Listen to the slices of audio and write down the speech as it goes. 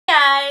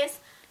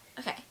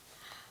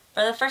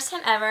for the first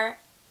time ever,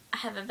 I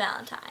have a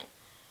Valentine,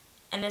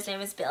 and his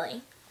name is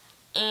Billy.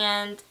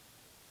 And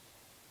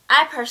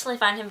I personally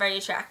find him very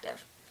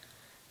attractive.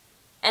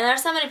 And there are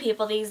so many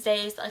people these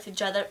days that like to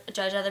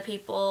judge other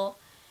people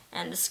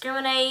and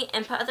discriminate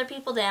and put other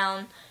people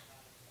down.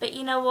 But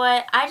you know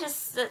what?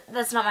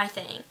 That's not my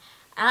thing.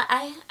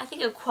 I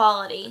think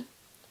equality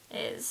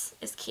is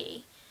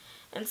key.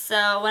 And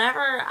so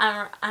whenever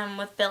I'm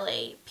with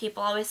Billy,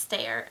 people always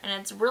stare, and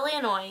it's really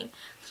annoying.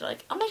 They're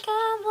like, oh my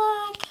god,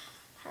 look,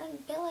 her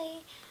and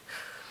Billy.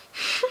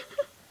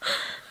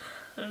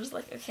 I'm just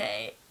like,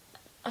 okay,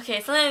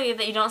 it's something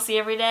that you don't see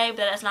every day, but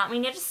that does not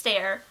mean you have to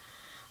stare.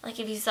 Like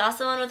if you saw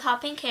someone with hot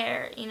pink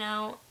hair, you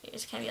know, you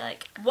just can't be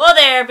like, whoa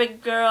there,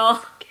 big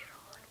girl.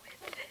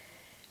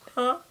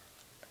 Huh?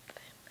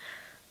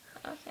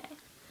 Okay.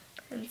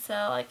 And so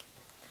like,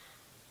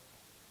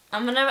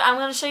 I'm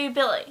gonna show you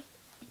Billy.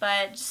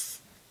 But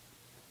just,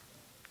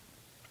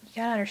 you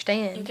gotta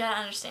understand. You gotta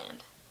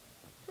understand.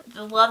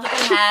 The love that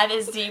we have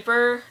is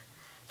deeper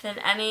than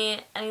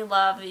any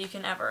love that you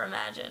can ever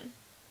imagine.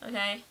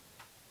 Okay?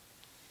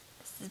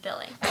 This is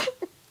Billy.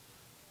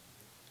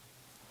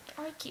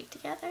 Are we cute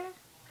together?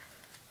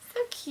 So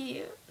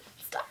cute.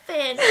 Stop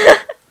it.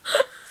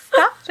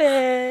 Stop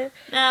it.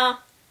 Now,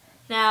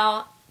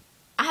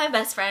 I have a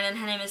best friend and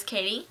her name is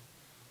Katie.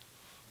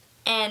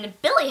 And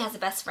Billy has a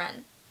best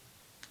friend.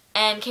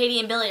 And Katie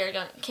and Billy are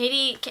going.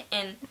 Katie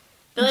and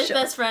Billy's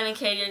best friend and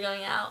Katie are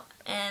going out.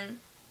 And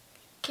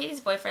Katie's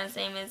boyfriend's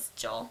name is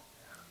Joel.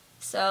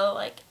 So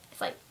like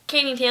it's like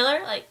Katie and Taylor,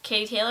 like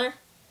Katie Taylor,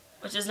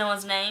 which is no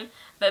one's name,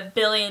 but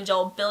Billy and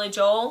Joel, Billy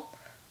Joel.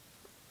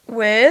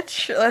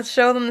 Which let's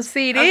show them the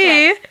CD.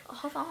 Okay.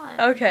 Hold on.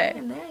 Okay.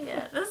 I'm not there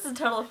yet. This is a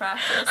total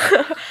practice.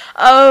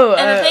 Oh.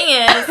 And the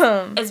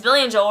thing is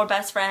Billy and Joel were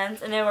best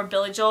friends, and they were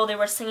Billy Joel. They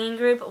were a singing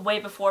group way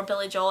before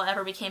Billy Joel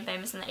ever became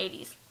famous in the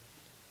 80s.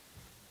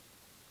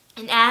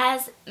 And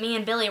as me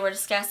and Billy were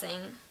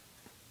discussing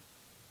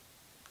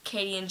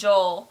Katie and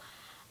Joel,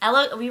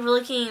 we were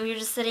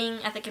just sitting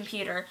at the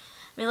computer.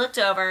 We looked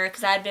over,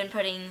 because I had been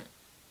putting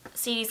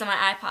CDs on my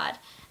iPod.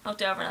 I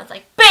looked over and I was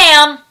like,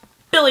 BAM!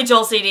 Billy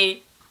Joel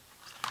CD!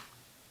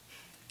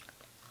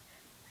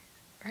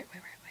 Wait.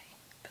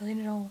 Billy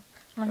Joel.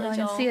 I'm not Billy going to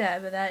Joel. see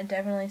that, but that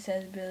definitely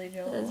says Billy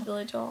Joel. It says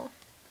Billy Joel.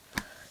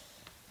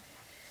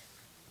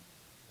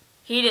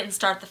 He didn't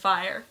start the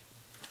fire.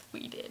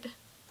 We did.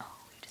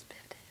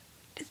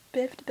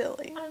 Biffed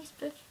Billy. I just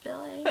biffed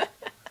Billy.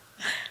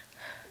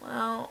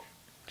 Well,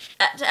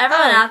 to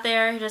everyone out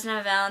there who doesn't have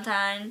a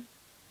Valentine,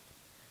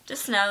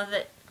 just know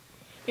that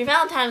your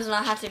Valentine does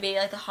not have to be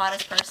like the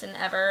hottest person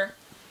ever.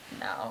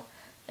 No.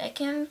 It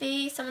can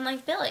be someone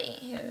like Billy,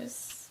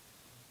 who's,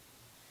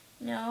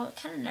 you know,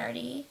 kind of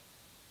nerdy.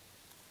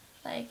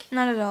 Like,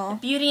 not at all.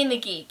 Beauty and the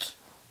Geek.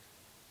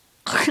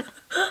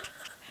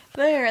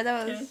 There,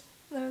 that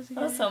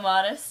was so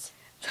modest.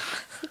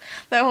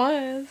 That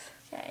was.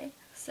 Okay.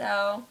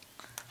 So,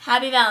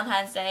 happy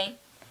Valentine's Day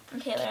from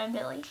Taylor and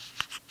Billy.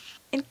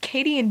 And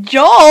Katie and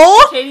Joel!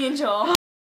 Katie and Joel.